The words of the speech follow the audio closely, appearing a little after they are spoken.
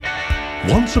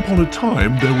Once upon a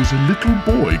time, there was a little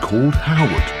boy called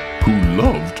Howard who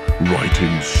loved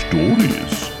writing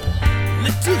stories.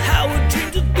 Little Howard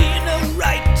dreamed of being a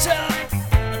writer,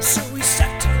 and so he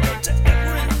sat and wrote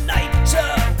every night.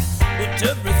 But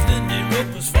everything he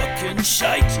wrote was fucking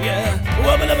shite, yeah.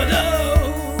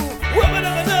 Wubba-dubba-doo,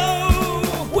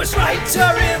 wubba-dubba-doo. Worst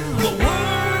writer in the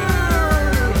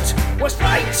world, worst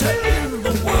writer in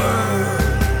the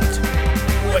world,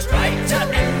 worst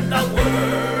writer in the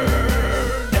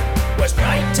world, worst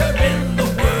writer in the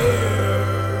world.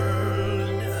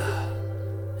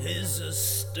 He's a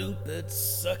stupid,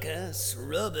 suck-ass,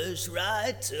 rubbish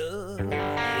writer.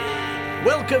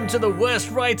 Welcome to the worst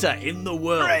writer in the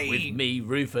world Hooray! with me,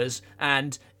 Rufus,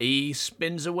 and he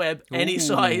spins a web any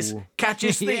size,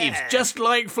 catches thieves Yeah. just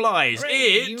like flies.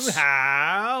 It's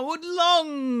Howard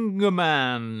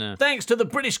Longman. thanks to the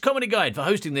British Comedy Guide for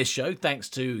hosting this show, thanks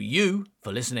to you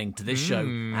for listening to this show,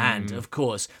 and of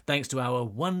course, thanks to our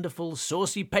wonderful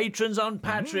saucy patrons on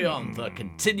Patreon for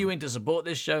continuing to support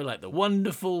this show like the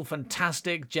wonderful,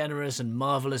 fantastic, generous, and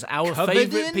marvellous, our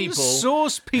favourite people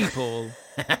Sauce people.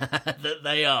 that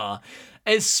they are.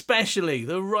 Especially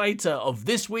the writer of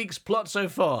this week's plot so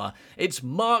far. It's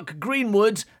Mark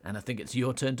Greenwood, and I think it's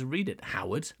your turn to read it,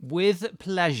 Howard. With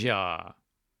pleasure.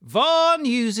 Vaughn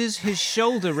uses his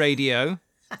shoulder radio.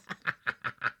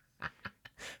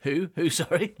 Who,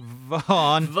 sorry?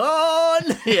 Vaughn. Vaughn!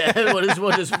 Yeah,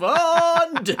 what does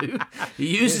Vaughn do?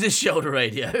 He uses his shoulder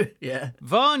radio, yeah.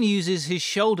 Vaughn uses his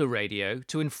shoulder radio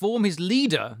to inform his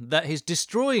leader that his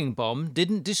destroying bomb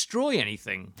didn't destroy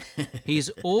anything.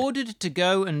 He's ordered to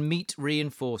go and meet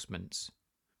reinforcements.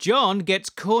 John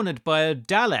gets cornered by a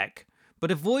Dalek,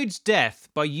 but avoids death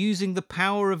by using the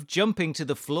power of jumping to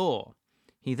the floor.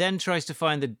 He then tries to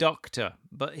find the doctor,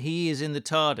 but he is in the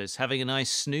TARDIS having a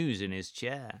nice snooze in his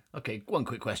chair. Okay, one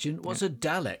quick question. What's a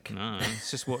Dalek? No,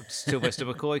 it's just what Sylvester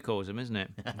McCoy calls them, isn't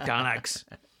it? Daleks.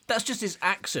 That's just his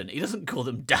accent. He doesn't call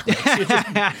them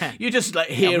Daleks. You're just like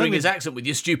hearing his accent with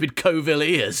your stupid Coville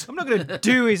ears. I'm not going to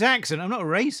do his accent. I'm not a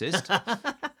racist.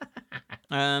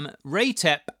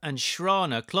 Raytep and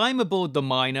Shrana climb aboard the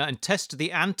miner and test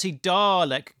the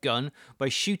anti-Dalek gun by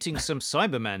shooting some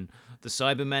Cybermen. The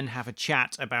Cybermen have a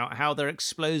chat about how their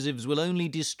explosives will only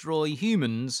destroy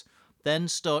humans, then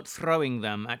start throwing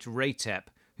them at Raytep,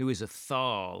 who is a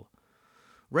Thal.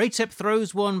 Raytep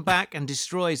throws one back and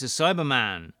destroys a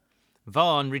Cyberman.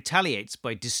 Vaughn retaliates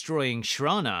by destroying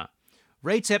Shrana.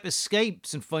 Raytep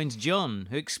escapes and finds John,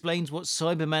 who explains what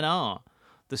Cybermen are.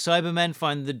 The Cybermen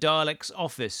find the Daleks'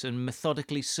 office and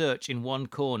methodically search in one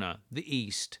corner, the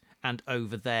east, and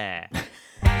over there.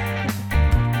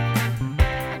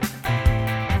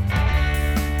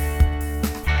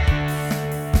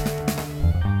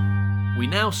 We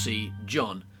now see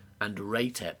John and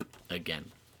Raytep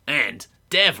again. And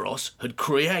Davros had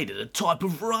created a type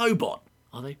of robot.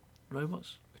 Are they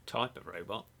robots? A type of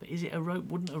robot. But is it a robot?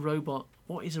 Wouldn't a robot...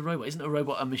 What is a robot? Isn't a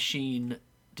robot a machine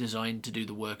designed to do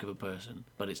the work of a person?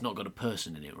 But it's not got a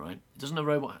person in it, right? Doesn't a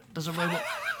robot have to be...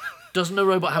 I don't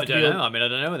know. I don't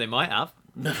know. They might have.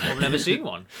 I've never seen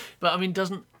one. But, I mean,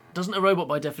 doesn't a robot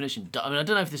by definition... I mean, I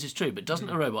don't know if this is true, but doesn't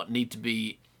a robot need to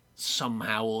be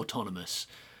somehow autonomous?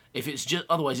 If it's just...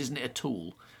 Otherwise, isn't it a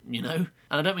tool? You know? And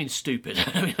I don't mean stupid.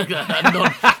 I mean like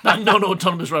that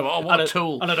non-autonomous robot. Oh, what a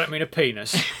tool. And I don't mean a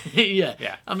penis. Yeah.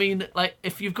 Yeah. I mean, like,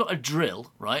 if you've got a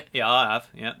drill, right? Yeah, I have.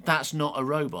 Yeah. That's not a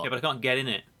robot. Yeah, but I can't get in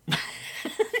it.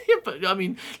 Yeah, but, I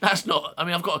mean, that's not... I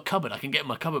mean, I've got a cupboard. I can get in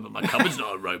my cupboard, but my cupboard's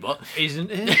not a robot.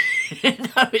 Isn't it?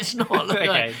 No, it's not. Look,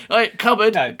 Okay. Right,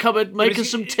 cupboard, No. cupboard, make us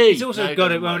some tea. It's also No, got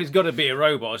to. doesn't Well, work. it's got to be a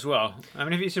robot as well. I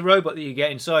mean, if it's a robot that you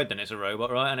get inside, then it's a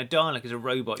robot, right? And a Dalek is a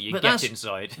robot you But get that's-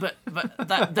 inside. But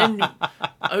that then...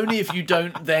 only if you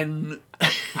don't then...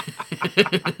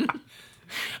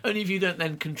 Only if you don't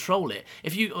then control it.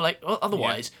 If you, like,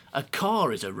 otherwise, a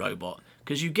car is a robot.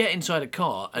 Because you get inside a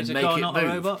car and Is a make car it not move. a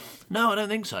robot? No, I don't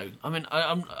think so. I mean,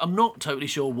 I'm not totally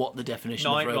sure what the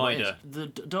definition Knight of robot Rider. is. The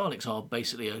Daleks are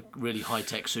basically a really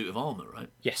high-tech suit of armour, right?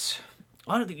 Yes.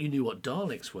 I don't think you knew what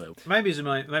Daleks were. Maybe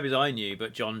I knew,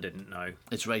 but John didn't know.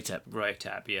 It's Raytep.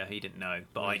 Raytep, yeah, he didn't know,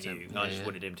 but I knew. I just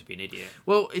wanted him to be an idiot.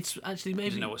 Well, it's actually maybe...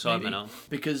 Doesn't know what Cybermen maybe are.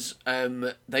 Because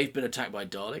they've been attacked by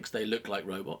Daleks. They look like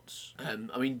robots. I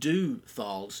mean, do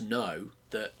Thals know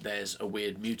that there's a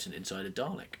weird mutant inside a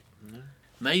Dalek? No.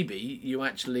 Maybe you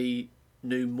actually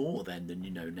knew more then than you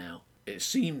know now. It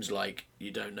seems like you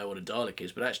don't know what a Dalek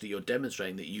is, but actually you're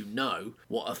demonstrating that you know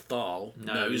what a Thal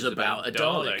knows about a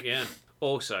Dalek. Yeah.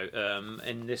 Also,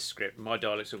 in this script, my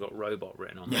Daleks have got robot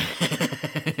written on them.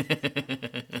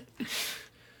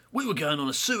 We were going on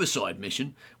a suicide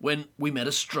mission when we met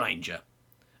a stranger.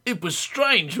 it was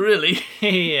strange, really.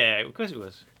 Yeah, of course it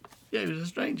was. Yeah, he was a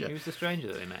stranger. He was the stranger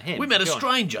that they met. Him. We met a John.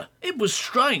 stranger. It was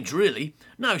strange, really.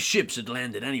 No ships had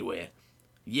landed anywhere.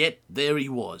 Yet there he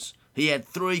was. He had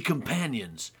 3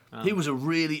 companions. He was a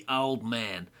really old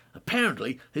man.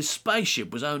 Apparently, his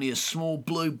spaceship was only a small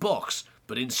blue box,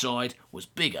 but inside was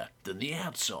bigger than the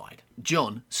outside.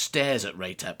 John stares at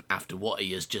Raytap after what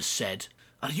he has just said.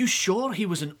 Are you sure he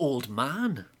was an old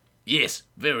man? Yes,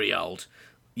 very old,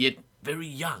 yet very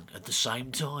young at the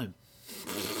same time.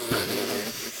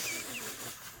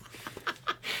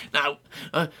 Now,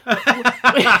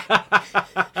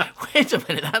 wait a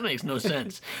minute, that makes no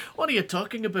sense. What are you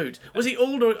talking about? Was he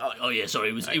older? Oh yeah, sorry,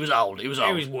 he was old. He was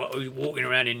old. He was walking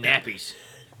around in nappies.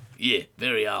 Yeah,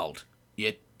 very old,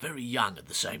 yet very young at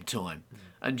the same time.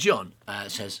 And John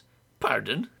says,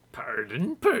 Pardon?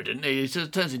 He sort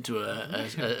of turns into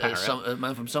a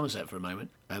man from Somerset for a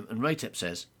moment. And Raytap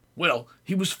says, well,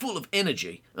 he was full of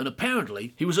energy, and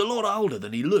apparently he was a lot older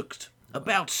than he looked.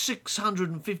 About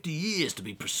 650 years to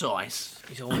be precise.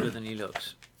 He's older than he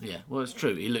looks. Yeah, well, it's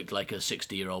true. He looked like a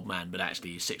 60-year-old man, but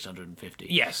actually he's 650.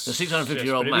 Yes. The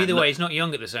 650-year-old man. Either way, he's not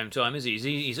young at the same time, is he?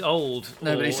 He's old.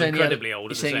 No, but he's saying incredibly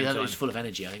old at the same time. He's full of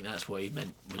energy. I think that's what he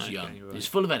meant was Okay, young. right. He's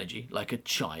full of energy, like a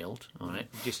child. All right.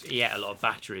 Just he ate a lot of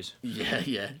batteries.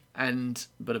 Yeah.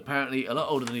 But apparently a lot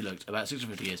older than he looked, about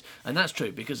 650 years. And that's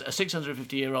true, because a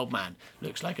 650-year-old man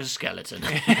looks like a skeleton.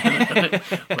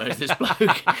 Whereas this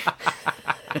bloke...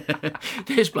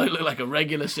 this bloke looked like a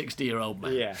regular 60-year-old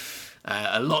man. Yeah.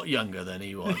 A lot younger than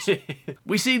he was.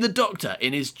 We see the Doctor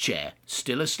in his chair,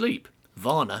 still asleep.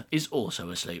 Varna is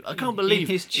also asleep. I can't believe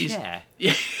his chair.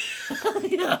 Yeah,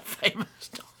 yeah,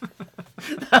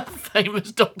 that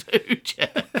famous Doctor Who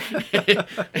chair.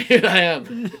 Here I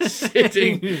am,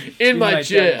 sitting in my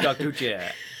chair. Doctor Who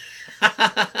chair.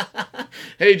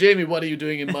 Hey Jamie, what are you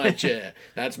doing in my chair?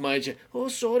 That's my chair. Oh,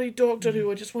 sorry, Doctor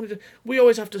Who. I just wanted to. We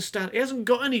always have to stand. He hasn't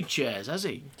got any chairs, has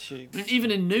he? I mean, even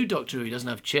in new Doctor Who, he doesn't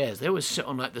have chairs. They always sit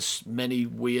on like the many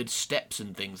weird steps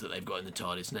and things that they've got in the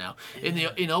TARDIS now.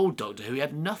 In old Doctor Who, he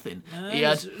had nothing. He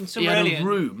had a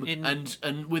room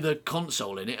and with a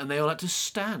console in it, and they all had to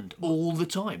stand all the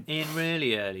time. In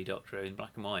really early Doctor Who, in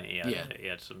black and white, he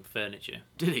had some furniture.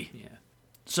 Did he? Yeah.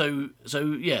 So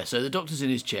the Doctor's in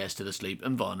his chair, still asleep,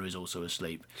 and Varna is also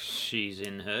asleep. She's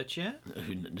in her chair?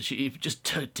 She just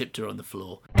tipped her on the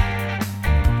floor.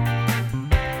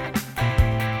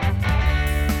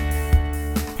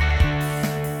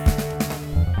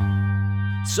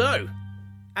 So,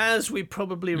 as we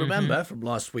probably remember from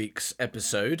last week's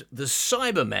episode, the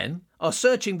Cybermen are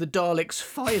searching the Daleks'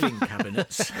 filing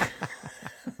cabinets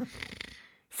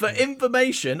for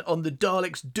information on the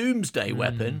Daleks' doomsday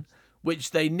weapon,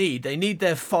 which they need. They need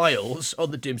their files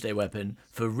on the doomsday weapon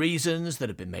for reasons that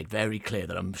have been made very clear,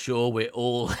 that I'm sure we're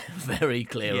all very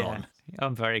clear on.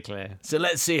 I'm very clear. So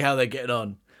let's see how they're getting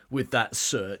on with that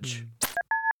search.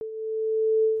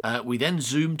 We then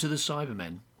zoom to the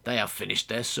Cybermen. They have finished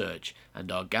their search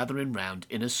and are gathering round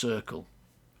in a circle.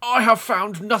 I have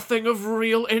found nothing of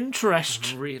real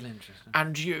interest. Real interest.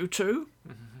 And you too?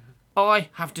 I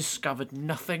have discovered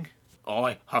nothing.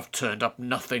 I have turned up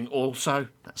nothing also.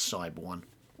 That's Cyber One.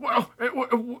 Well,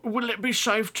 will it be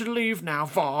safe to leave now,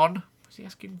 Varn? What's he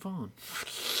asking Varn?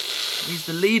 He's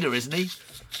the leader, isn't he?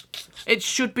 It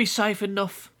should be safe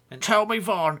enough. Tell me,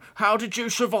 Varn, how did you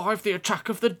survive the attack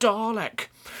of the Dalek?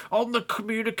 On the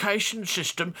communication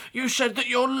system, you said that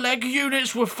your leg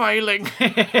units were failing.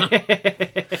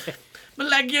 My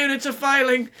leg units are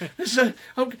failing. So,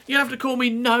 you have to call me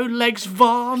No Legs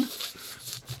Varn.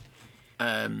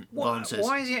 Varn says,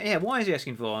 why is he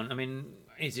asking for Varn? I mean,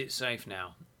 is it safe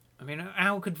now? I mean,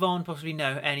 how could Varn possibly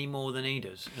know any more than he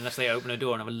does, unless they open a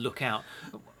door and have a look out?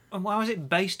 And why is it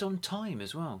based on time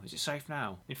as well? Is it safe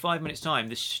now? In 5 minutes' time,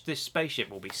 this spaceship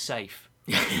will be safe.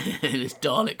 This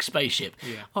Dalek spaceship.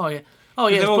 Yeah. Oh yeah. Oh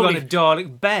yeah. They've all got a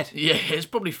Dalek bed. Yeah, it's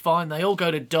probably fine. They all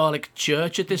go to Dalek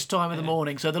church at this time of the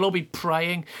morning, so they'll all be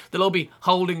praying. They'll all be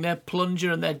holding their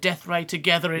plunger and their death ray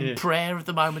together in prayer at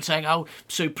the moment, saying, "Oh,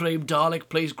 Supreme Dalek,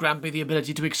 please grant me the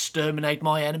ability to exterminate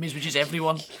my enemies, which is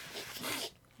everyone."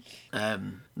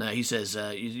 No, he says,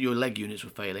 your leg units were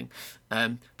failing.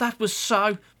 That was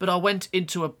so, but I went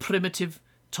into a primitive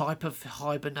type of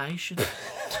hibernation.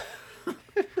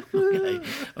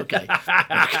 Okay.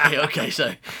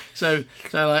 So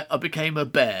like, I became a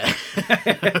bear.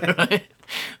 Right?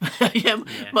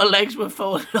 My legs were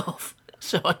falling off.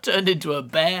 So I turned into a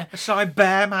bear. A side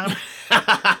bear, man.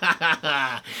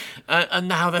 And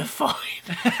now they're fine.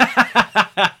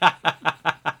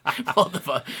 What the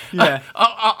fuck? Yeah.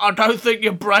 I don't think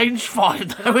your brain's fine,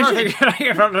 though, is it?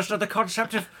 You've understood the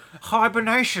concept of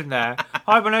hibernation there.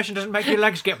 Hibernation doesn't make your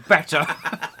legs get better.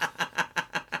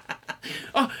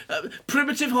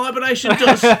 Primitive hibernation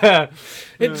does.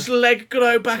 It's leg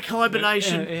grow back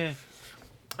hibernation.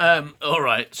 Yeah. All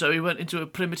right, so he went into a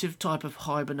primitive type of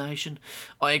hibernation.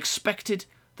 I expected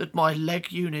that my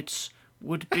leg units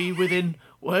would be within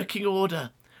working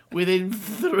order within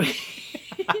 3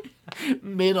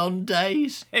 mid-on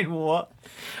days. In what?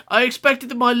 I expected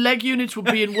that my leg units would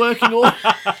be in working order.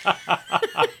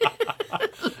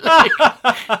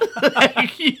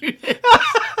 leg units.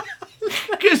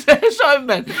 Because they're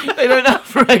Cybermen. They don't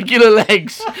have regular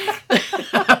legs. They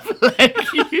have leg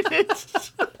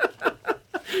units.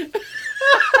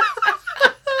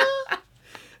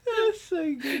 That's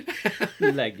so good.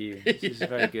 Leg units. This is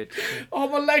very good. Oh,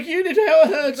 my leg unit, how it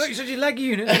hurts. Look, you said your leg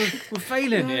units were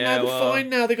failing. They're fine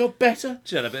now, they got better.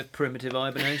 Just had a bit of primitive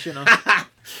hibernation. I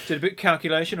did a bit of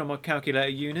calculation on my calculator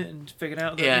unit and figured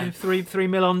out that 3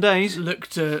 mil on days.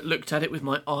 Looked at it with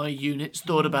my eye units,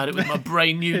 thought about it with my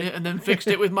brain unit, and then fixed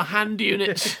it with my hand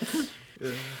units.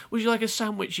 Would you like a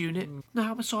sandwich unit? No,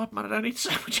 I'm a Cyberman, I don't eat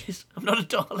sandwiches. I'm not a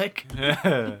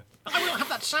Dalek. I will have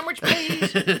that sandwich,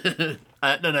 please.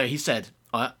 No, he said,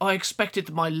 I expected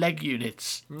that my leg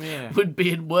units would be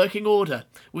in working order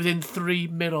within 3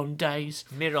 Miron days.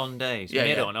 Miron days? Yeah,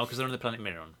 Miron, because they're on the planet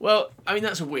Miron. Well, I mean,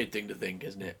 that's a weird thing to think,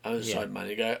 isn't it? As a Cyberman,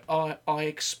 you go, I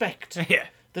expect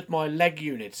that my leg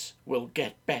units will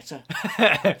get better.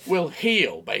 Will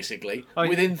heal, basically,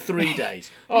 within 3 days.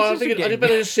 I think I'd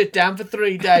better just sit down for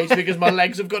 3 days because my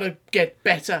legs have got to get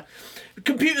better.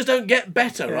 Computers don't get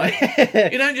better, right?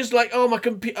 You don't just like, my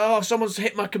computer, someone's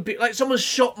hit my computer, like someone's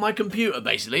shot my computer,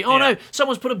 basically. Oh no,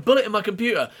 someone's put a bullet in my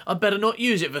computer. I better not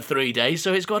use it for 3 days,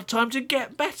 so it's got time to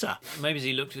get better. Maybe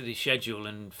he looked at his schedule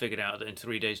and figured out that in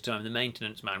 3 days' time, the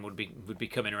maintenance man would be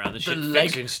coming around the ship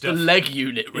fixing stuff. The leg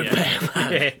unit repair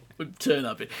man would turn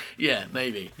up. Yeah,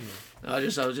 maybe. Yeah. I'll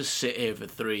just sit here for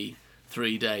 3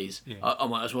 days. Yeah. I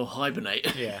might as well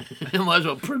hibernate. Yeah. I might as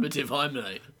well primitive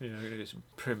hibernate. Yeah, I'm going to do some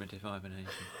primitive hibernation.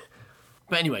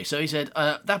 But anyway, so he said,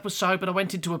 that was so, but I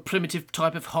went into a primitive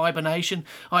type of hibernation.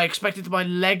 I expected that my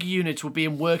leg units would be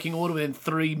in working order within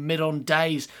 3 mid-on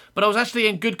days, but I was actually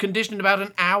in good condition in about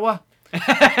an hour.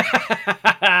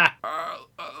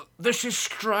 This is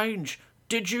strange.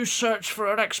 Did you search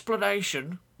for an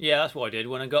explanation? Yeah, that's what I did.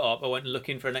 When I got up, I went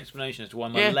looking for an explanation as to why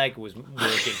my leg was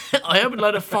working. I opened a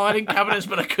load of filing cabinets,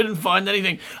 but I couldn't find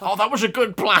anything. Oh, that was a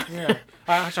good plan. Yeah.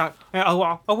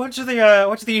 I went to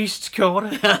the east corner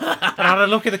and had a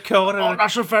look at the corner. Oh,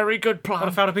 that's a very good plan.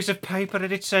 And I found a piece of paper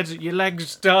and it said your legs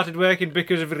started working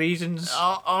because of reasons.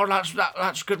 Oh,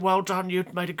 that's good. Well done. You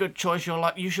made a good choice.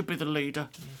 You should be the leader.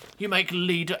 You make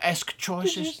leader-esque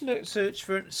choices. Just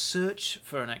search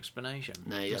for an explanation.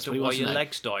 No, as to why your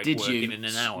legs started working in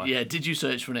an hour. Yeah, did you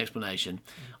search for an explanation?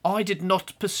 I did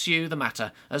not pursue the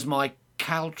matter as my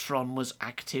Caltron was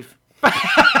active.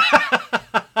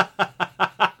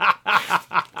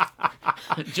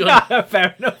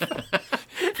 Fair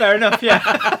enough,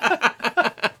 yeah.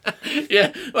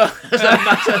 Yeah, well, has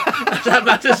that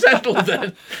matter settled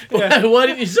then? Yeah. Why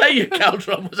didn't you say your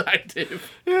Caltron was active?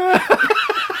 Yeah.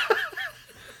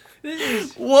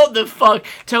 What the fuck?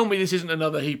 Tell me this isn't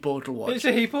another He Portal watch. It's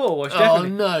a He Portal watch, definitely.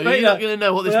 Oh no, you're not going to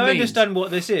know what this means. I understand what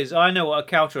this is. I know what a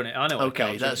Caltron is. I know what a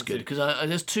Caltron is. Okay, that's good, because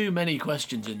there's too many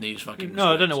questions in these fucking...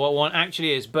 No, I don't know what one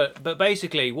actually is, but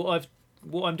basically what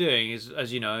I'm doing is,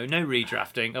 as you know, no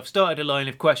redrafting. I've started a line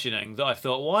of questioning that I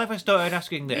thought, why have I started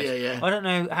asking this? Yeah. I don't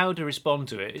know how to respond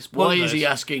to it. It's pointless. Why is he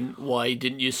asking, why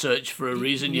didn't you search for a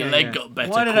reason your leg got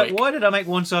better Why did I make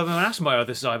one Cyberman ask my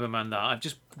other Cyberman that? I've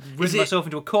just ridden myself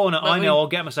into a corner. I know I'll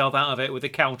get myself out of it with a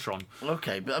Caltron.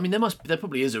 Okay, but I mean, there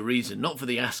probably is a reason, not for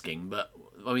the asking, but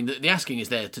I mean, the asking is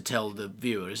there to tell the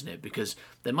viewer, isn't it? Because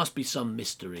there must be some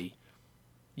mystery.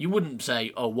 You wouldn't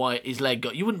say,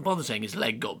 you wouldn't bother saying his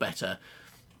leg got better.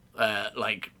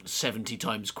 Like 70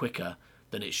 times quicker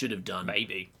than it should have done.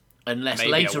 Maybe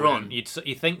later on you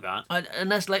think that.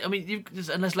 Unless later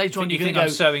on you're going to go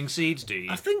sowing seeds, do you?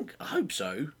 I hope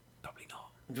so. Probably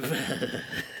not.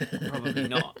 Probably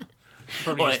not.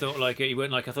 Probably just thought like he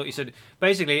went like I thought you said.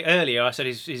 Basically earlier I said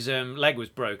his leg was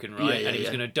broken, right, and he was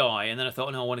going to die, and then I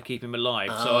thought, no, I want to keep him alive,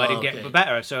 so I didn't get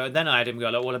better. So then I had him go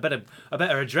like, well, I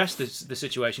better address the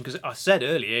situation, because I said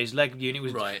earlier his leg unit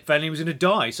was failing, he was going to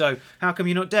die. So how come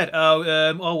you're not dead?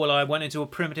 Well, I went into a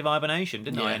primitive hibernation,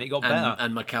 didn't I? And it got better.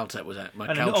 And my Caltech was at my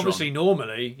Caltron. Obviously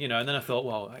normally, and then I thought,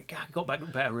 well, I got back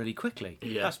better really quickly.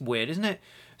 Yeah. That's weird, isn't it?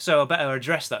 So I better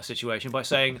address that situation by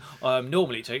saying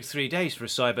normally it takes 3 days for a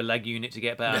cyber leg unit to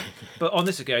get back, but on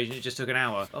this occasion it just took an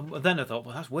hour. Then I thought,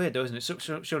 well, that's weird, though, isn't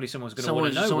it? Surely someone's going to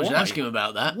want to know Someone why. should ask him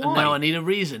about that. Why? And now I need a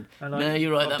reason. No,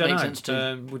 you're right. That makes sense too.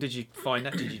 Well, did you find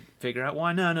that? Did you figure out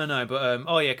why? No. But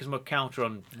oh yeah, because my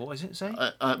Caltron. What was it say?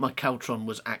 My Caltron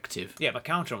was active. Yeah, my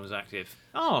Caltron was active.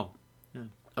 Oh.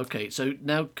 Okay, so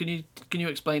now can you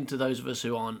explain to those of us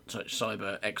who aren't such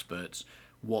cyber experts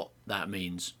what that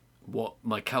means? What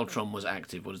my Caltron was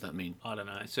active? What does that mean? I don't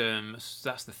know. It's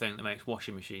that's the thing that makes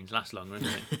washing machines last longer, isn't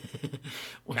it?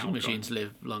 Washing Caltron. machines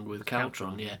live longer with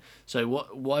Caltron. Caltron, Yeah. So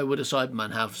why would a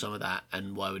Cyberman have some of that,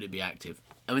 and why would it be active?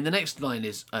 I mean, the next line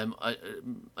is, I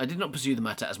did not pursue the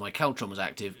matter as my Caltron was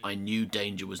active. I knew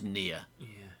danger was near. Yeah.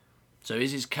 So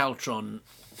is his Caltron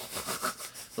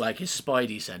like his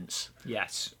Spidey sense?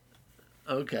 Yes.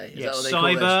 Okay. Is Yeah. that what they call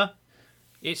those? Cyber.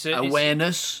 It's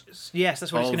Awareness. yes,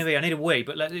 that's what it's of- going to be. I need a wee,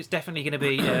 but it's definitely going to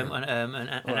be an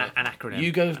acronym.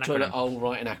 You go An to toilet. acronym. I'll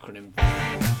write an acronym.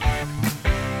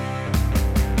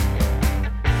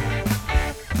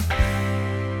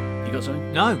 You got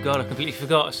something? No, God, I completely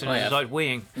forgot as soon as I yeah. started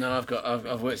weeing. No,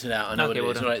 I've worked it out. I know Okay, what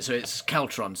well it is. done. Right, so it's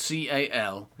Caltron.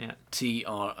 Yeah.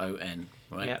 CALTRON.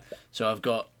 Right. Yeah. So I've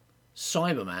got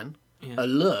Cyberman. Yeah.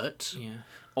 Alert Yeah.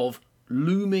 of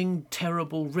looming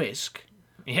terrible risk.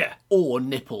 Yeah. Or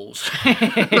nipples.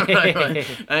 right.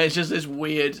 And it's just this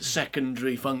weird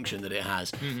secondary function that it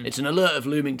has. Mm-hmm. It's an alert of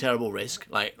looming terrible risk,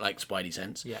 like Spidey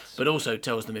sense. Yes. But also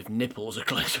tells them if nipples are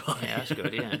close by. Yeah, that's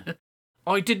good. Yeah.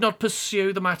 I did not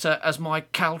pursue the matter as my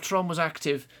Caltron was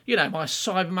active. You know, my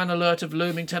Cyberman alert of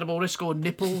looming terrible risk or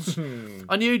nipples.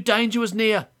 I knew danger was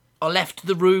near. I left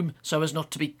the room so as not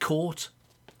to be caught.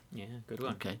 Yeah. Good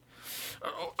one. Okay.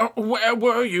 Where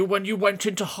were you when you went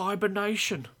into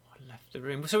hibernation? The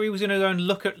room. So he was going to go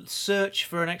and search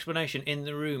for an explanation in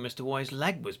the room as to why his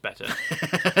leg was better.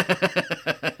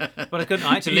 But I couldn't.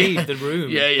 I had to leave the room.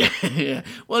 Yeah.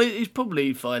 Well, he's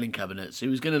probably filing cabinets. He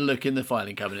was going to look in the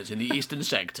filing cabinets in the eastern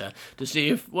sector to see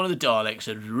if one of the Daleks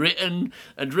had written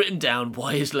down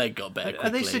why his leg got better quickly.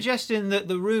 Are they suggesting that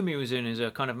the room he was in is a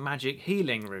kind of magic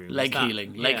healing room? Leg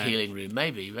healing room,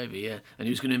 maybe, yeah. And he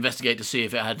was going to investigate to see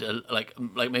if it had like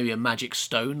maybe a magic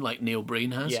stone like Neil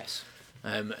Breen has. Yes.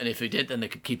 And if they did, then they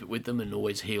could keep it with them and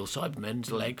always heal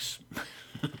Cybermen's legs.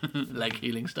 Leg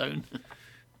healing stone.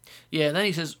 Yeah, then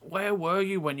he says, where were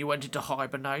you when you went into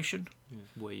hibernation?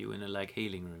 Were you in a leg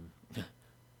healing room?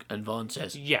 And Vaughn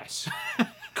says, Yes.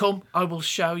 come, I will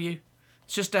show you.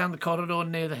 It's just down the corridor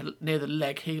near the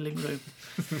leg healing room.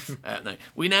 No.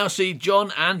 We now see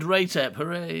John and Raytep.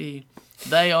 Hooray.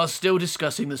 They are still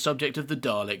discussing the subject of the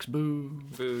Daleks. Boo.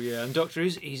 Boo, yeah. And Doctor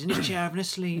he's in his chair having a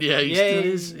sleep. Yeah, he still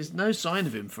is. There's no sign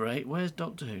of him for 8. Where's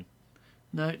Doctor Who?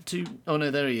 No, 2. Oh, no,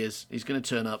 there he is. He's going to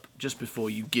turn up just before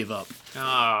you give up.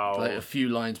 Oh. Like a few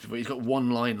lines before. He's got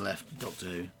 1 line left, Doctor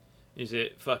Who. Is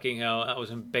it fucking hell? That was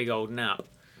a big old nap.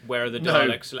 Where are the No.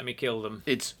 Daleks? Let me kill them.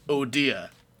 It's oh dear.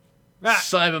 Ah.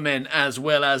 Cybermen as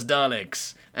well as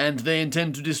Daleks. And they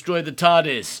intend to destroy the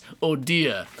TARDIS. Oh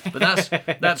dear. But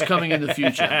that's coming in the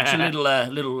future. It's a little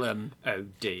Oh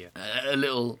dear. a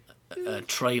little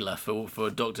trailer for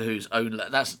Doctor Who's own.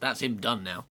 That's him done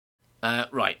now.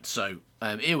 Right. So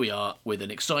here we are with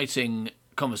an exciting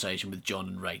conversation with John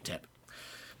and Raytep.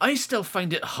 I still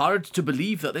find it hard to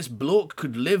believe that this bloke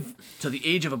could live to the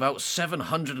age of about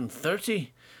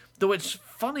 730. Though it's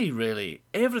funny, really.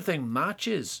 Everything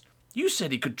matches. You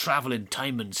said he could travel in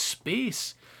time and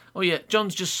space. Oh yeah,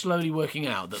 John's just slowly working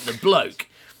out that the bloke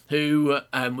who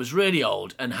was really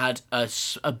old and had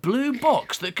a blue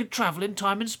box that could travel in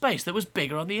time and space that was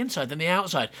bigger on the inside than the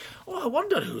outside. Oh, I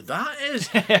wonder who that is.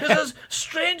 Because there's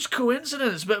strange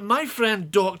coincidence, but my friend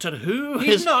Doctor Who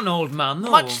He's is not an old man,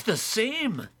 though. much the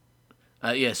same.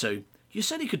 Yeah, so you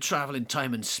said he could travel in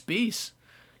time and space.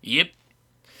 Yep.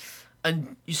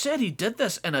 And you said he did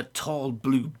this in a tall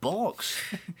blue box.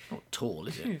 Not tall,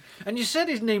 is it? And you said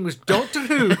his name was Doctor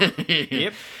Who.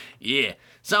 Yep. Yeah,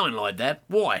 something like that.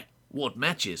 Why? What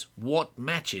matches? What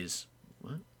matches?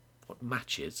 What? What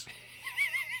matches?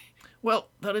 Well,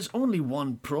 there is only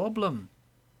one problem.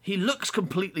 He looks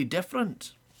completely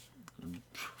different.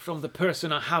 From the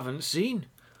person I haven't seen.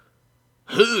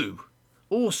 Who?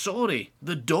 Oh, sorry.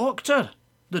 The Doctor.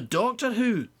 The Doctor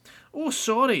Who. Oh,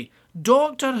 sorry.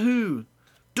 Doctor Who.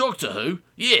 Doctor Who?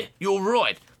 Yeah, you're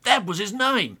right. That was his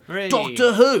name. Really?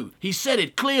 Doctor Who. He said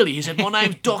it clearly. He said, my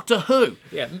name's Doctor Who.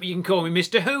 Yeah, you can call me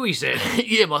Mr. Who, he said.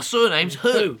 Yeah, my surname's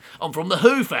Who. I'm from the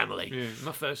Who family. Yeah,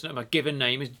 my first name, my given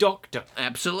name is Doctor.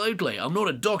 Absolutely. I'm not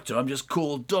a doctor. I'm just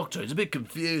called Doctor. It's a bit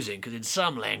confusing because in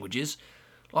some languages,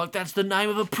 like that's the name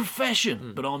of a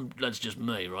profession. But that's just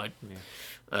me, right?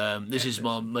 This is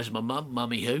my mum,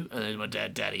 Mummy Who, and then my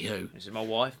dad, Daddy Who. This is my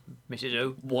wife, Mrs.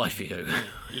 Who. Wifey Who.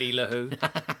 Leela Who.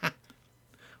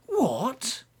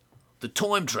 What? The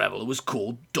time traveller was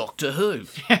called Doctor Who.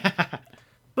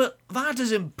 But that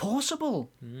is impossible.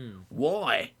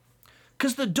 Why?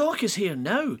 Because the Doc is here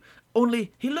now,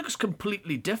 only he looks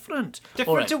completely different.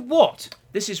 Different to what?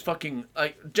 This is fucking...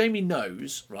 Jamie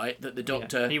knows, right, that the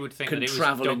Doctor he would think can that it was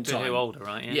travel in Doctor time. Who older,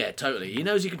 right? Yeah, totally. He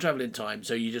knows he can travel in time,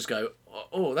 so you just go,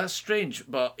 oh, that's strange,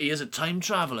 but he is a time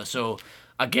traveller, so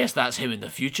I guess that's him in the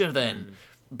future then.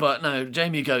 But no,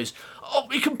 Jamie goes, oh,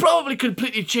 he can probably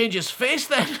completely change his face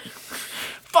then.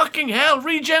 Fucking hell,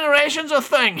 regeneration's a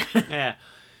thing. Yeah.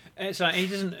 It's like he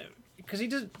doesn't... Because he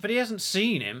doesn't... But he hasn't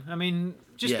seen him. I mean...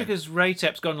 Just because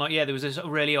Ray-Tep's gone like, there was this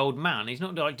really old man, he's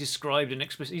not like described and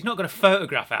explicit. He's not got a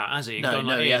photograph out, has he? He's gone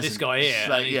like, this guy here.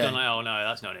 Like, and he's gone like, oh no,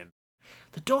 that's not him.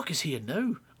 The Doc is here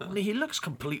now, only he looks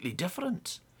completely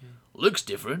different. Looks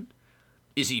different?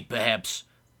 Is he perhaps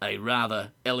a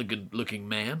rather elegant-looking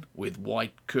man with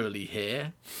white curly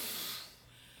hair?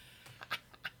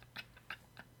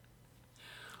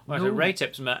 Well, so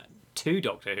Ray-Tep's met 2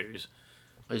 Doctor Who's.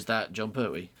 Is that John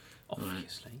Pertwee?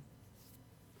 Obviously.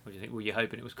 What do you think? Were you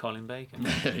hoping it was Colin Bacon?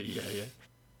 Yeah.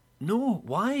 No,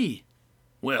 why?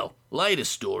 Well, later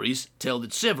stories tell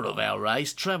that several of our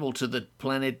race travelled to the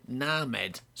planet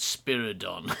Narmed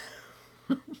Spiridon.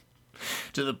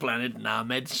 To the planet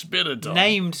Narmed Spiridon.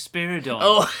 Named Spiridon.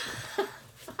 Oh,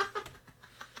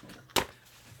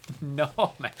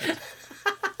 No, man.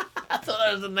 I thought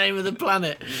that was the name of the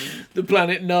planet. The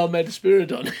planet Narmed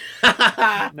Spiridon.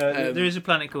 No, there is a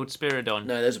planet called Spiridon.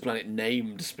 No, there's a planet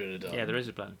named Spiridon. Yeah, there is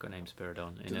a planet named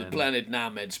Spiridon. To the planet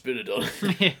Narmed Spiridon.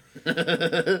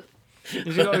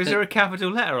 Is there a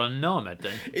capital letter on Narmed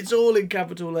then? It's all in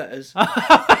capital letters.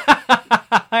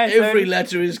 Every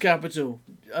letter is capital.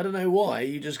 I don't know why.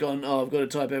 You just gone, oh, I've got to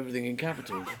type everything in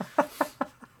capitals.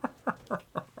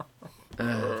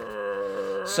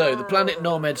 So, the planet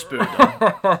Narmed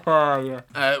Spiridon.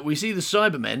 We see the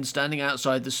Cybermen standing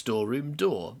outside the storeroom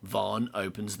door. Vaughn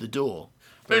opens the door.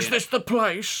 Is this the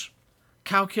place?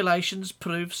 Calculations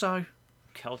prove so.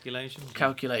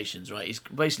 Calculations, right? It's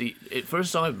basically, for a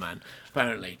Cyberman,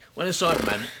 apparently, when a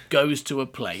Cyberman goes to a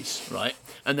place, right,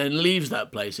 and then leaves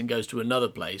that place and goes to another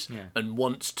place and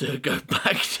wants to go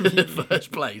back to the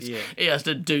first place, he has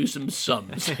to do some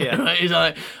sums. Right? He's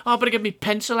like, I better get me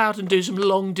pencil out and do some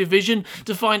long division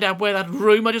to find out where that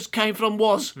room I just came from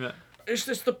was. Yeah. Is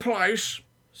this the place?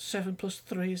 7 plus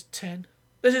 3 is 10.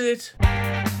 This is it.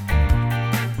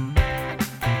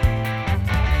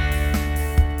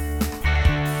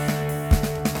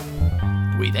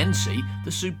 We then see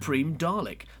the Supreme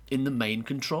Dalek in the main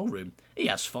control room. He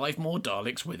has 5 more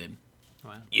Daleks with him.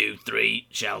 Wow. You 3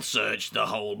 shall search the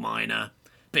whole miner.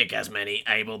 Pick as many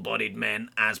able-bodied men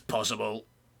as possible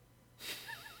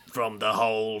from the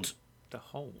hold. The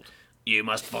hold? You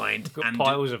must find... We've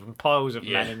got piles of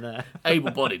men in there.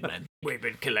 Able-bodied men. We've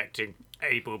been collecting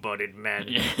able-bodied men.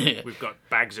 Yeah. We've got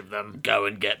bags of them. Go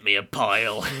and get me a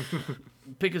pile.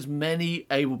 Pick as many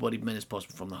able-bodied men as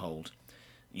possible from the hold.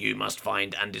 You must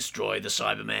find and destroy the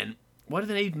Cybermen. Why do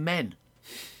they need men?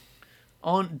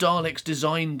 Aren't Daleks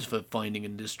designed for finding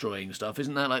and destroying stuff?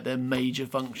 Isn't that like their major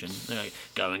function? They're like,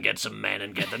 go and get some men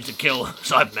and get them to kill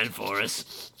Cybermen for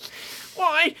us.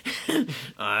 Why?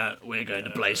 We're going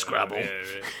to play Scrabble.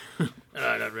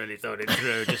 I don't really thought it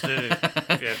through. Just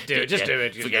do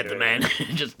it. Forget the men.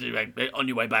 Just do it. On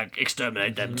your way back,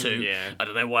 exterminate them too. Yeah. I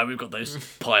don't know why we've got those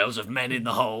piles of men in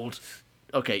the hold.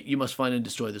 Okay, you must find and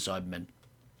destroy the Cybermen.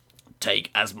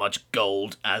 Take as much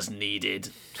gold as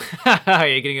needed. You're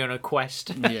going to go on a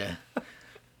quest. Yeah.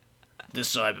 The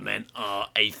Cybermen are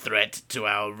a threat to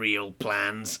our real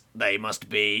plans. They must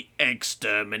be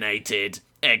exterminated.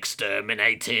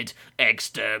 Exterminated.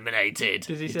 Exterminated.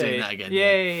 Does he He's say doing it? that again.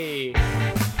 Yay!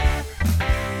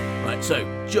 Right, so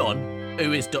John,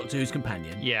 who is Doctor Who's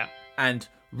companion, and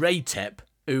Ray-Tep,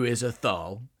 who is a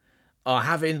Thal, are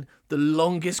having the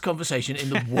longest conversation in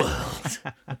the world.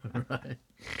 Right.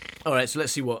 All right, so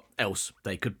let's see what else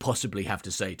they could possibly have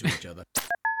to say to each other.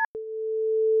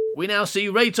 We now see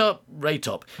Ray-Tep.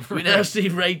 We now see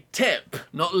Ray-Tep,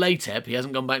 not Laytep. He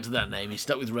hasn't gone back to that name. He's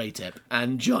stuck with Ray-Tep.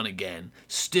 And John again,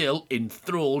 still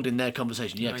enthralled in their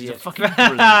conversation. Yeah, because it's a fucking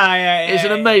brilliant. It's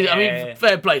an amazing. I mean,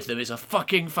 fair play to them. It's a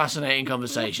fucking fascinating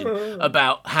conversation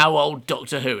about how old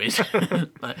Doctor Who is.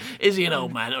 Like, is he an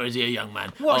old man or is he a young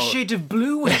man? What shade of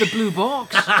blue was the blue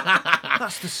box?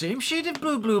 That's the same shade of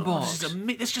blue box.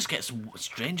 This just gets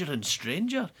stranger and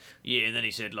stranger. Yeah, and then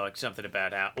he said like something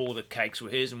about how all the cakes were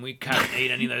his and and we can't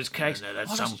eat any of those cakes. No,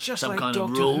 that's Oh, some like kind of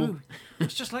Doctor rule. Who.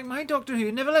 It's just like my Doctor Who.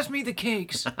 He never lets me eat the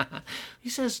cakes. He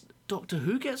says Doctor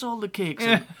Who gets all the cakes.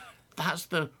 And that's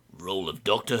the rule of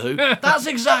Doctor Who. That's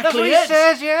exactly That's what he it.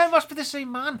 says, yeah. It must be the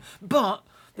same man. But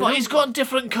He's got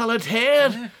different coloured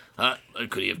hair.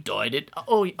 Could he have dyed it?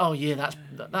 Oh yeah,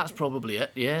 that's probably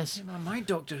it. Yes. my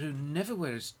Doctor Who never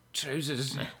wears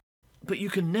trousers. But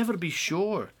you can never be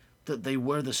sure that they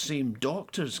were the same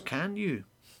doctors, can you?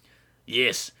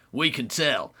 Yes, we can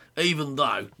tell, even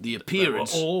though the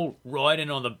appearance... They were all riding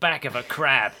on the back of a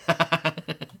crab.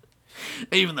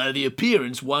 Even though the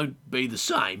appearance won't be the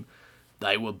same,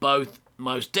 they were both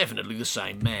most definitely the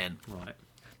same man. Right.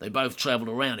 They both travelled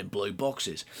around in blue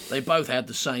boxes. They both had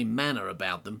the same manner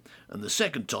about them, and the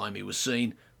second time he was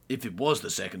seen, if it was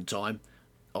the second time,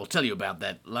 I'll tell you about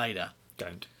that later.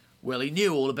 Don't. Well, he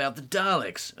knew all about the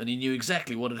Daleks, and he knew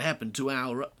exactly what had happened to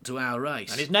our race.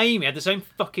 And his name, he had the same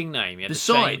fucking name. He had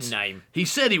Besides, the same name. he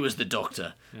said he was the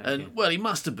Doctor, Okay. and, well, he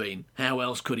must have been. How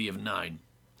else could he have known?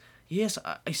 Yes,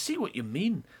 I see what you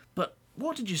mean, but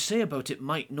what did you say about it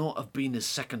might not have been his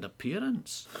second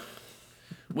appearance?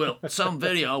 Well, some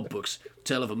very old books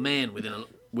tell of a man with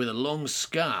a long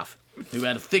scarf who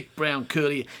had a thick brown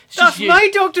curly... That's my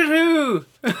Doctor Who!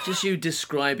 Just you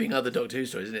describing other Doctor Who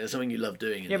stories, isn't it? It's something you love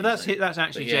doing. Yeah, but that's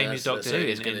actually Jamie's Doctor Who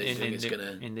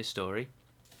in in this story.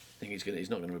 I think he's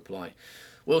not going to reply.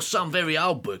 Well, some very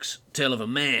old books tell of a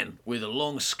man with a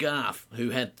long scarf who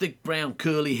had thick brown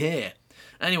curly hair.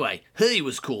 Anyway, he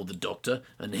was called the Doctor,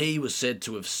 and he was said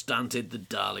to have stunted the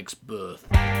Daleks' birth.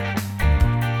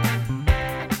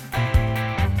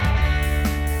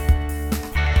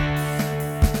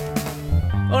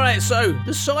 All right, so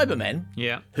the Cybermen,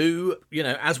 Yeah. who,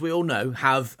 as we all know,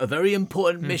 have a very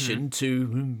important mission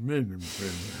to...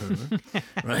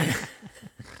 right?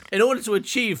 In order to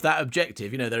achieve that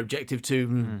objective, their objective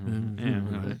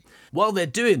to... While they're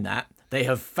doing that, they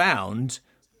have found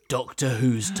Doctor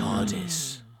Who's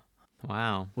TARDIS.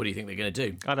 Wow. What do you think they're going to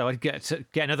do? I don't know. I'd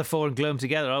get another four and glue them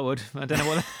together. I would. I don't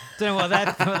know what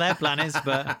their plan is,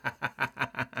 but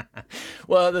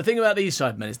Well, the thing about these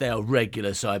Cybermen is they are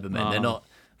regular Cybermen. They're not,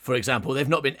 for example, they've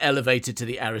not been elevated to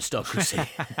the aristocracy,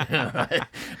 right?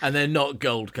 And they're not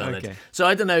gold-coloured. Okay. So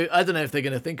I don't know if they're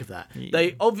going to think of that.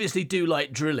 They obviously do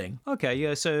like drilling. okay.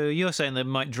 Yeah. So you're saying they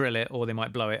might drill it or they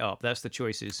might blow it up. That's the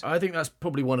choices. I think that's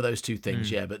probably one of those two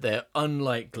things, yeah. But they're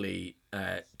unlikely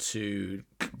to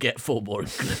get four more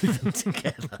and glue them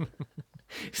together.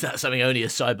 Is that something only a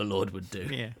Cyberlord would do?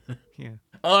 Yeah. Yeah.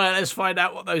 All right, let's find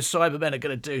out what those Cybermen are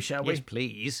going to do, shall we? Yes,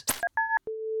 please.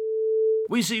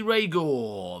 We see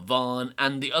Rhaegar, Vaughn,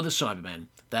 and the other Cybermen.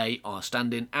 They are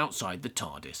standing outside the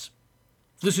TARDIS.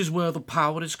 This is where the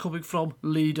power is coming from,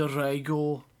 Leader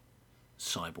Rhaegar.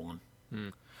 Cyborn.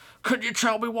 Can you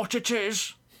tell me what it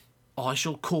is? I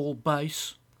shall call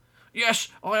base. Yes,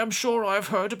 I am sure I have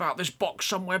heard about this box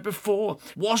somewhere before.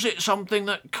 Was it something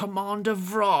that Commander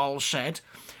Vral said?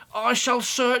 I shall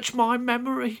search my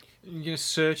memory. You can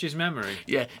search his memory.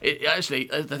 Yeah, actually,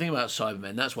 the thing about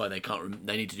Cybermen, that's why they can't.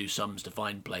 They need to do sums to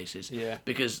find places. Yeah.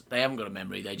 Because they haven't got a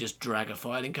memory. They just drag a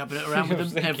filing cabinet around with them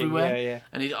thinking, everywhere. yeah.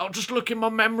 And I'll just look in my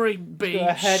memory. B,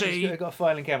 He's C. got a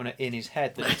filing cabinet in his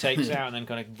head that he takes out and then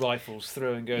kind of rifles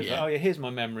through and goes, Yeah. oh yeah, here's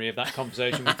my memory of that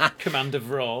conversation with Commander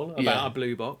Vrol about Yeah. a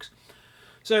blue box.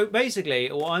 So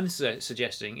basically, what I'm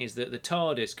suggesting is that the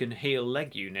TARDIS can heal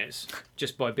leg units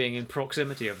just by being in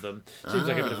proximity of them. Seems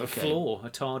like a bit of a flaw, a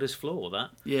TARDIS flaw, that.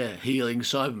 Yeah, healing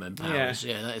Cybermen powers.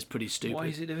 Yeah, that is pretty stupid. Why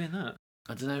is it doing that?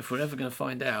 I don't know if we're ever going to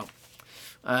find out.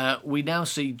 We now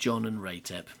see John and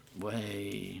Raytep.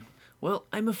 Well,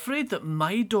 I'm afraid that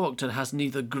my Doctor has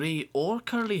neither grey or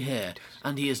curly hair,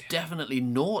 and he is definitely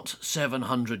not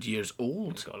 700 years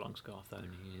old. He's got a long scarf though, and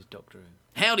he is Doctor Who.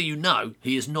 How do you know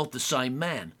he is not the same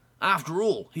man? After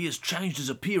all, he has changed his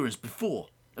appearance before.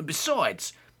 And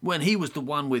besides, when he was the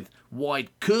one with white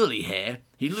curly hair,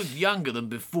 he looked younger than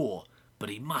before, but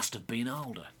he must have been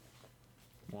older.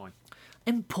 Why?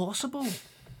 Impossible.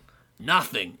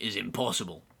 Nothing is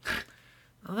impossible.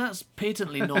 Well, that's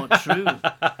patently not true.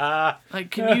 Like,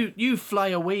 can you fly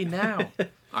away now?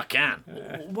 I can.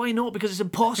 Why not? Because it's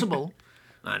impossible.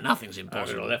 No, nothing's I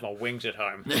impossible. left my wings at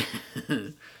home.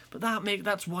 But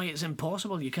that's why it's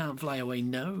impossible. You can't fly away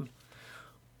now.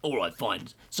 All right, fine.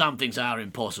 Some things are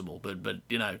impossible, but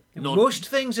not. Most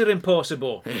things are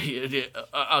impossible.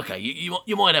 Okay,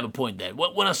 you might have a point there.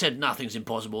 When I said nothing's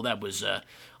impossible, that was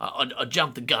I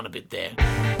jumped the gun a bit there.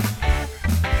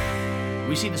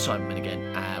 We see the Cybermen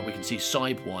again. We can see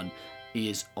Cybe 1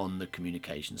 is on the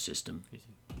communication system.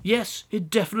 Yes, it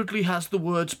definitely has the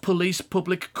words police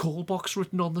public call box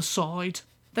written on the side.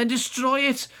 Then destroy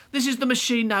it. This is the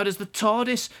machine known as the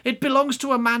TARDIS. It belongs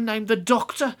to a man named the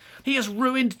Doctor. He has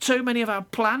ruined too many of our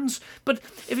plans, but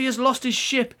if he has lost his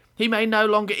ship, he may no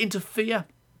longer interfere.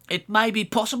 It may be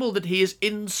possible that he is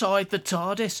inside the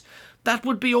TARDIS. That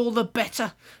would be all the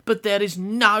better, but there is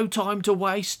no time to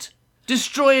waste.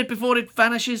 Destroy it before it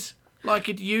vanishes, like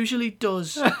it usually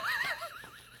does.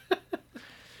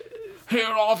 Here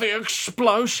are the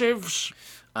explosives.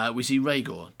 We see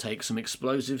Rhaegar take some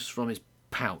explosives from his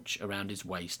pouch around his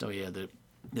waist. Oh yeah, the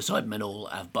Cybermen all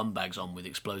have bum bags on with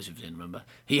explosives in, remember?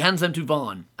 He hands them to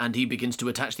Varn, and he begins to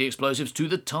attach the explosives to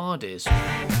the TARDIS.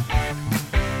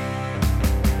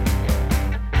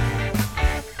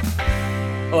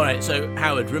 Alright, so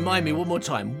Howard, remind me one more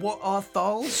time, what are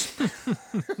Thals?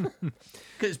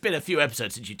 Because it's been a few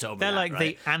episodes since you told me They're that, like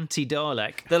right? the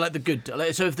anti-Dalek. They're like the good...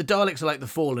 So if the Daleks are like the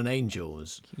fallen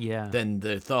angels, Yeah. then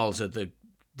the Thals are the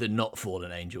not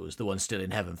fallen angels, the ones still in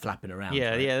heaven flapping around.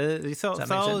 Yeah, right? yeah. The that make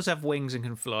Thals sense? have wings and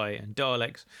can fly, and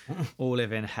Daleks all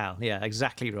live in hell. Yeah,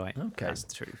 exactly right. Okay. That's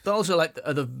the truth. Thals are like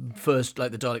the first,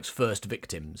 like the Daleks' first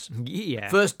victims. Yeah.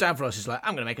 First, Davros is like,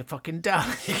 I'm going to make a fucking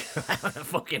Dalek. I'm going to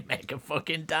fucking make a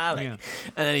fucking Dalek. Yeah.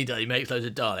 And then he does. He makes loads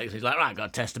of Daleks. He's like, right, I've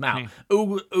got to test them out.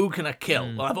 Who can I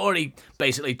kill? Well, I've already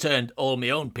basically turned all my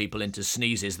own people into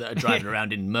sneezes that are driving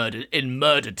around in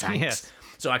murder tanks. Yes.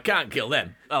 So I can't kill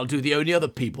them. I'll do the only other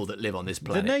people that live on this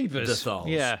planet. neighbours. The Thals.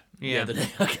 Yeah.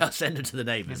 I'll send them to the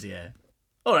neighbours, yeah.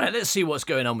 All right, let's see what's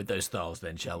going on with those Thals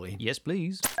then, shall we? Yes,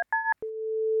 please.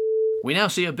 We now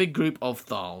see a big group of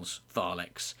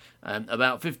Thaleks,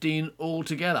 about 15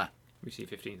 altogether. We see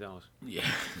 15 Thals. Yeah.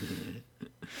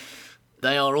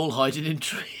 They are all hiding in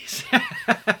trees.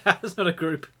 That's not a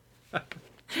group.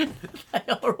 They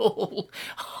are all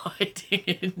hiding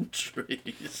in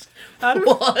trees.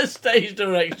 What a stage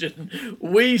direction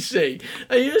we see.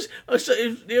 And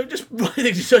you're just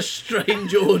writing such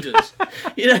strange orders.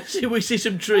 We see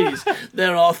some trees.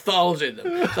 There are Thals in them.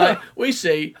 It's like, we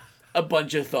see a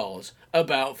bunch of Thals,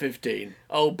 about 15.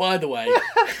 Oh, by the way,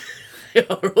 they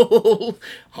are all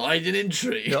hiding in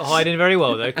trees. Not hiding very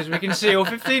well, though, because we can see all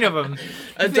 15 of them.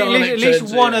 A I think at Dalek least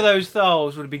turns one in. of those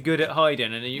Thals would be good at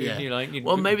hiding. And Yeah. you'd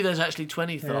Well, maybe there's actually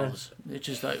 20 Thals. It's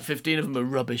just like 15 of them are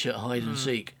rubbish at hide and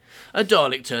seek. A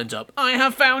Dalek turns up. I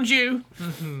have found you.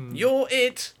 You're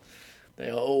it. They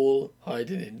are all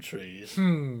hiding in trees.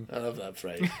 I love that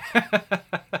phrase.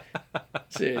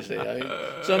 Seriously,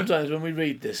 sometimes when we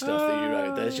read this stuff that you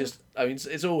wrote, there's just,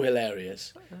 it's all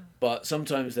hilarious, but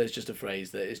sometimes there's just a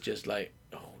phrase that is just like,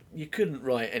 oh, you couldn't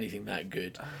write anything that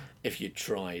good if you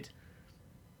tried.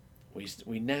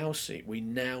 We now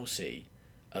see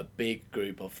a big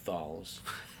group of Thals,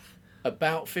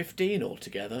 about 15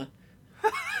 altogether.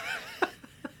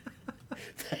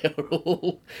 They are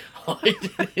all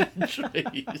hiding in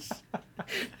trees.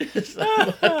 It's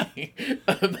fucking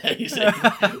amazing.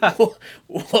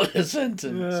 What a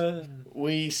sentence.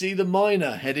 We see the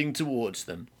miner heading towards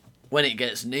them. When it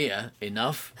gets near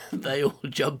enough, they all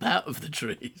jump out of the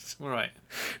trees. All right.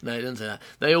 No, it doesn't say that.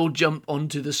 They all jump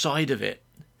onto the side of it.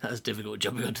 That's difficult,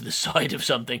 jumping onto the side of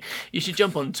something. You should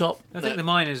jump on top. I think the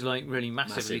miner's like really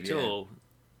massively Massive, yeah. tall.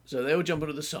 So they all jump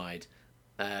onto the side.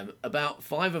 About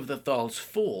 5 of the Thals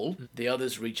fall. The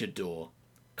others reach a door.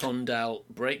 Condal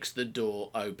breaks the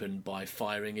door open by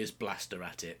firing his blaster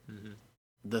at it.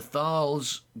 The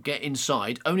Thals get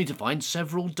inside only to find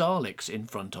several Daleks in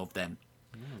front of them.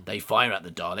 They fire at the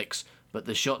Daleks, but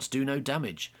the shots do no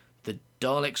damage. The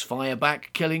Daleks fire back,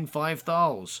 killing 5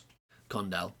 Thals.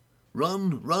 Condal: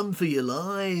 Run for your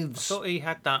lives. I thought he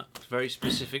had that very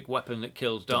specific weapon that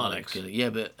kills Daleks. Dalek. Yeah,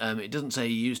 but it doesn't say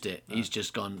he used it. He's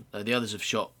just gone. The others have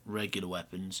shot regular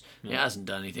weapons. It hasn't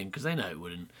done anything because they know it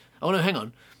wouldn't. Oh no, hang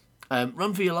on.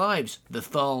 Run for your lives. The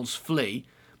Thals flee.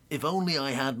 If only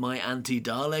I had my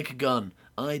anti-Dalek gun,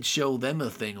 I'd show them a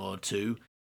thing or two.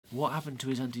 What happened to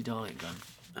his anti-Dalek gun?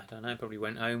 I don't know, probably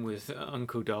went home with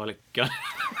Uncle Dalek gun.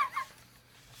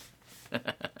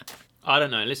 I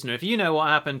don't know, listener, if you know what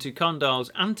happened to Condal's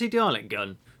anti-Dalek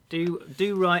gun,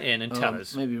 do write in and tell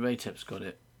us. Maybe Raytep's got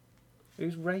it.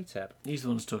 Who's Raytep? He's the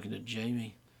one who's talking to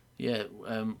Jamie. Yeah,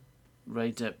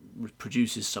 Raytep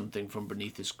produces something from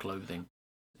beneath his clothing.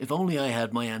 If only I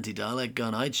had my anti-Dalek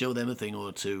gun, I'd show them a thing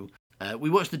or two. We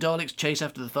watch the Daleks chase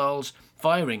after the Thals,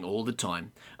 firing all the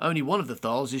time. Only one of the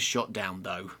Thals is shot down,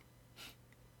 though.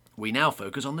 We now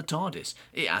focus on the TARDIS.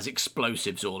 It has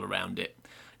explosives all around it.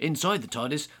 Inside the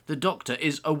TARDIS, the Doctor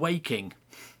is awaking.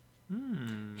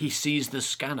 He sees the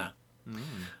scanner.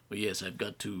 Well, yes, I've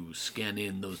got to scan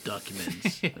in those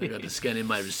documents. I've got to scan in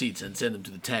my receipts and send them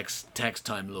to the tax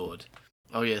time lord.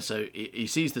 Oh, yeah, so he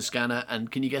sees the scanner,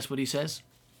 and can you guess what he says?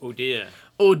 Oh dear.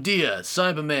 Oh dear,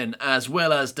 Cybermen as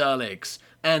well as Daleks,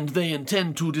 and they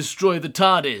intend to destroy the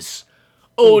TARDIS.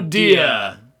 Oh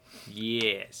dear.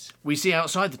 Yes. We see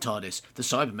outside the TARDIS, the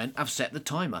Cybermen have set the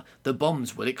timer. The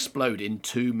bombs will explode in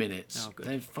 2 minutes. Oh, good.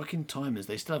 They're fucking timers.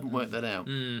 They still haven't worked that out.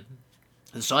 The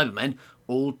Cybermen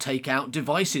all take out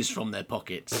devices from their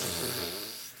pockets.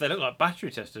 They look like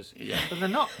battery testers. Yeah. But they're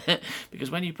not.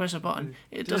 Because when you press a button,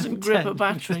 it doesn't grip a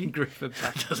battery. Grip a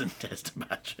battery. It doesn't test a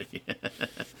battery.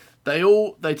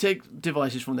 They take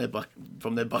devices from their buckets.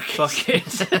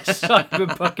 Buckets.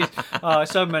 Cyber buckets. Oh,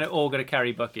 Cybermen are all going to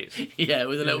carry buckets. Yeah,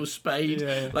 with a little spade.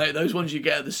 Yeah. Like those ones you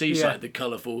get at the seaside, Yeah. the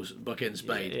colourful bucket and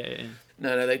spade. Yeah.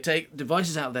 No, they take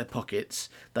devices out of their pockets.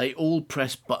 They all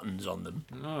press buttons on them.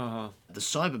 Oh. The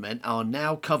Cybermen are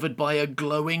now covered by a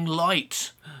glowing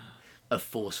light. A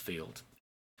force field.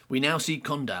 We now see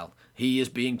Condal. He is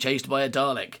being chased by a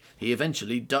Dalek. He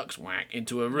eventually ducks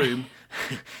into a room,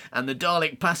 and the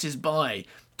Dalek passes by.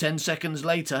 10 seconds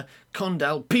later,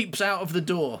 Condal peeps out of the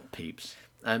door. Peeps.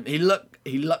 He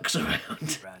looks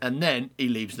around, and then he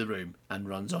leaves the room and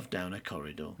runs off down a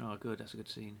corridor. Oh, good. That's a good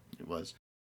scene. It was.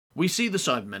 We see the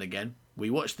Cybermen again. We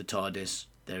watch the TARDIS.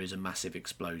 There is a massive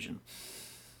explosion.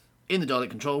 In the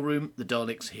Dalek control room, the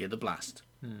Daleks hear the blast.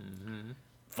 Mm-hmm.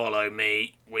 Follow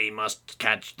me. We must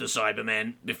catch the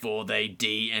Cybermen before they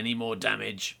do any more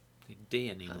damage. D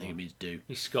anymore. I think it means do.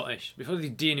 He's Scottish. Before they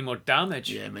do any more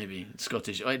damage. Yeah, maybe. It's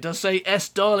Scottish. Oh, it does say S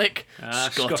Dalek.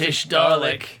 Scottish Dalek.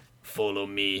 Dalek. Follow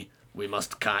me. We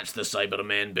must catch the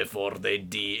Cybermen before they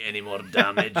do any more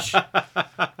damage.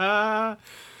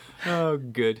 Oh,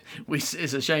 good.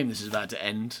 It's a shame this is about to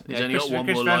end. He's only got Christopher one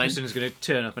more line. Eccleston's going to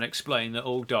turn up and explain that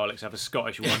all Daleks have a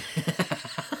Scottish one.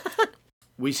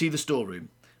 We see the storeroom.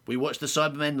 We watch the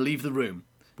Cybermen leave the room.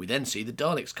 We then see the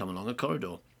Daleks come along a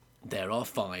corridor. There are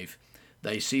 5.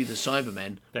 They see the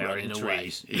Cybermen They are running in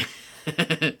away.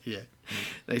 Yeah.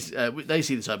 They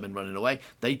see the Cybermen running away.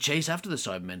 They chase after the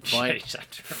Cybermen,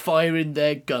 firing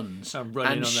their guns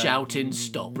and shouting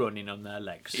stop. Running on their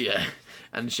legs. Yeah.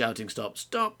 And shouting stop.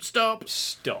 Stop, stop.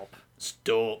 Stop.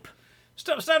 Stop.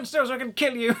 Stop, stand still so I can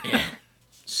kill you. Yeah.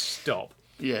 Stop.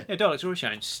 Yeah. Yeah, Daleks are always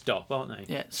shouting stop, aren't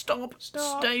they? Yeah, stop,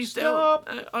 Stop, stay still. stop,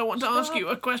 I want to ask stop. you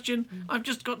a question. I've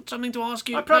just got something to ask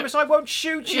you. I promise I won't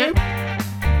shoot you. Yeah.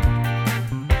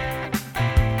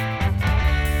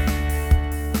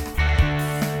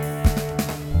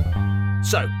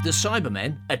 So, the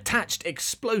Cybermen attached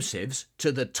explosives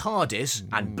to the TARDIS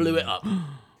and blew it up.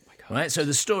 Right, so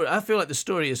I feel like the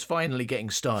story is finally getting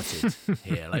started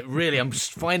here. Like, really,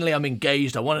 I'm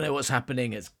engaged. I want to know what's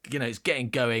happening. It's getting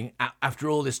going after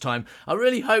all this time. I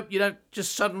really hope you don't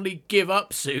just suddenly give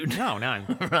up soon. No.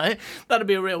 Right? That'd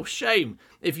be a real shame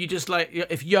if you just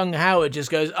if young Howard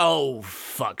just goes, oh,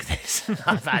 fuck this.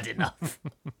 I've had enough.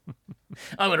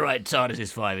 I'm going to write TARDIS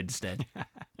is 5 instead.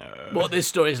 What this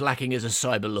story is lacking is a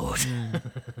cyber lord.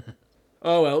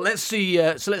 Oh well, let's see.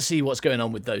 Let's see what's going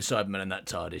on with those Cybermen and that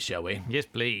TARDIS, shall we? Yes,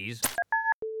 please.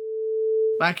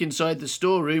 Back inside the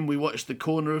storeroom, we watch the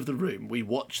corner of the room.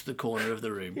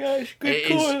 Yeah, it's good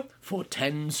It is for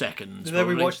 10 seconds. And then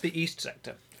we probably. watch the East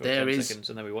Sector for 10 seconds,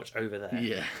 and then we watch over there.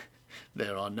 Yeah,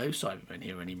 there are no Cybermen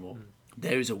here anymore.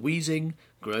 There is a wheezing,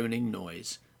 groaning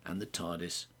noise, and the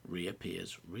TARDIS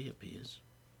reappears.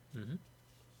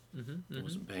 I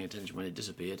wasn't paying attention when it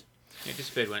disappeared. It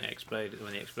disappeared when it exploded.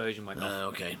 When the explosion went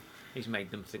off. Okay. He's made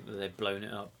them think that they've blown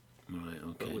it up, Right.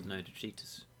 but Okay. with no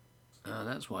cheaters.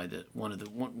 That's why one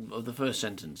of the first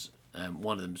sentence,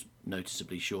 one of them's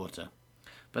noticeably shorter.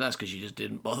 But that's because you just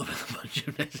didn't bother with a bunch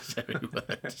of necessary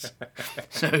words.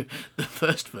 So the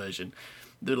first version,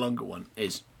 the longer one,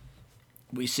 is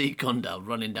we see Condal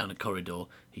running down a corridor.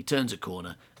 He turns a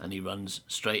corner and he runs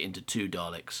straight into 2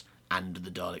 Daleks and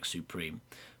the Dalek Supreme.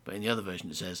 But in the other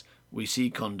version it says, we see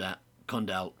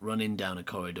Condal running down a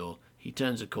corridor. He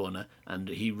turns a corner and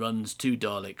he runs 2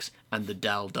 Daleks and the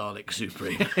Dalek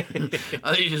Supreme.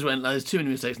 I think you just went, there's too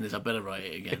many mistakes in this, I better write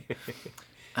it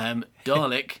again.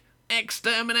 Dalek,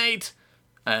 exterminate!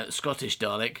 Scottish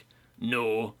Dalek,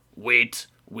 no, wait,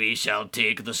 we shall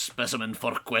take the specimen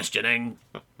for questioning.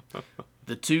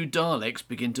 The 2 Daleks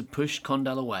begin to push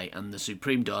Condal away and the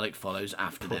Supreme Dalek follows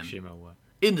after them. Push him away.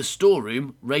 In the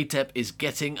storeroom, Raytep is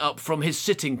getting up from his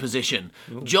sitting position.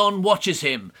 John watches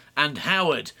him, and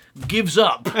Howard gives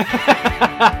up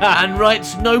and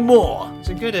writes no more. It's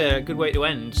a good way to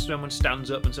end. Someone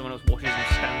stands up and someone else watches them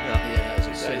stand up. Yeah,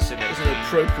 it's an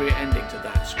appropriate ending to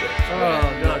that script. Oh,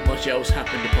 Not much else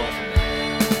happened apart from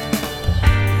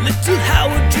that. Little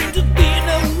Howard dreamed of being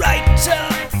a writer,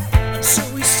 and so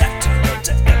he sat and wrote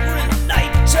every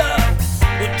night.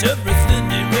 But everything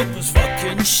he wrote was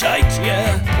fucking shite,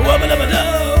 yeah.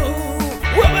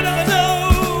 Wubba-dubba-doo, wubba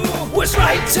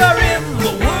writer in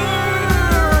the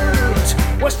world.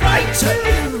 Worst writer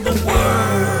in the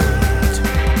world.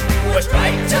 Worst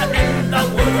writer in the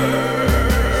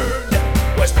world.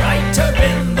 Worst writer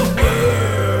in the world.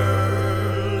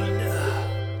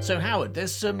 So, Howard,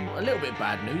 there's a little bit of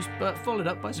bad news, but followed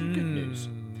up by some good news.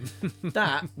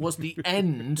 That was the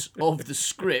end of the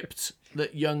script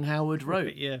that young Howard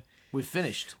wrote. Yeah. We've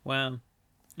finished. Wow.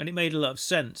 And it made a lot of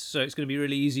sense, so it's going to be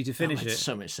really easy to finish Makes it.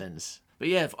 so much sense. But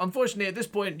yeah, unfortunately at this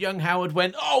point, young Howard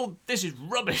went, "Oh, this is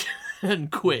rubbish," and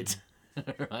quit.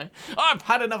 Right? I've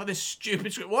had enough of this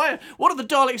stupid script. What do the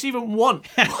Daleks even want?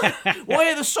 Why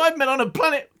are the Cybermen on a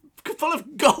planet full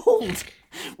of gold?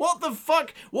 What the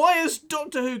fuck? Why has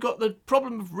Doctor Who got the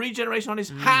problem of regeneration on his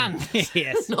hand?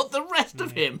 Yes. Not the rest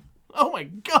of him. Oh my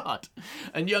God.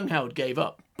 And young Howard gave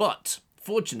up. But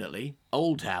fortunately,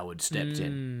 old Howard stepped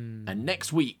in. And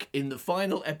next week, in the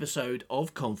final episode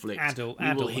of Conflict,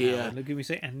 we will hear... Howard. Look at me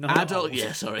say, and not Adult... old.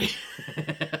 Yeah, sorry.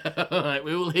 All right,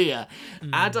 we will hear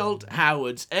Adult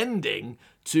Howard's ending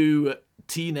to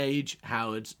Teenage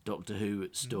Howard's Doctor Who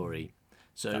story.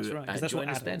 So, That's right, 'cause that's what join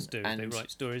us adults then. do. And They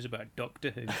write stories about Doctor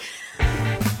Who.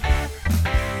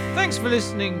 Thanks for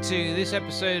listening to this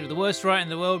episode of The Worst Writer in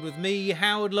the World with me,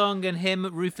 Howard Long, and him,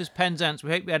 Rufus Penzance. We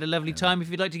hope you had a lovely time.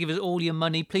 If you'd like to give us all your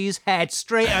money, please head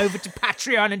straight over to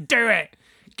Patreon and do it.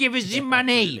 Give us your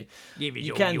money. Give us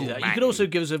You all can your do that. money. You can also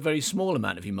give us a very small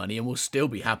amount of your money and we'll still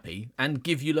be happy and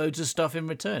give you loads of stuff in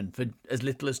return for as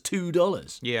little as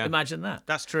 $2. Yeah. Imagine that.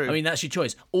 That's true. I mean, that's your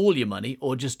choice. All your money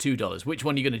or just $2. Which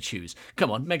one are you going to choose? Come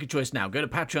on, make a choice now. Go to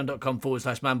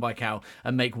patreon.com/manbycow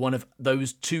and make one of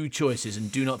those two choices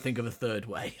and do not think of a third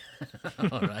way.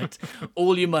 All right.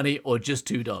 All your money or just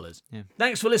 $2. Yeah.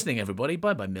 Thanks for listening, everybody.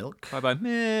 Bye-bye, Milk. Bye-bye.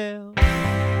 Milk.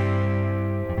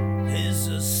 He's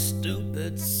a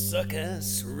stupid,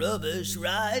 suck-ass, rubbish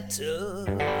writer.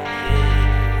 Yeah.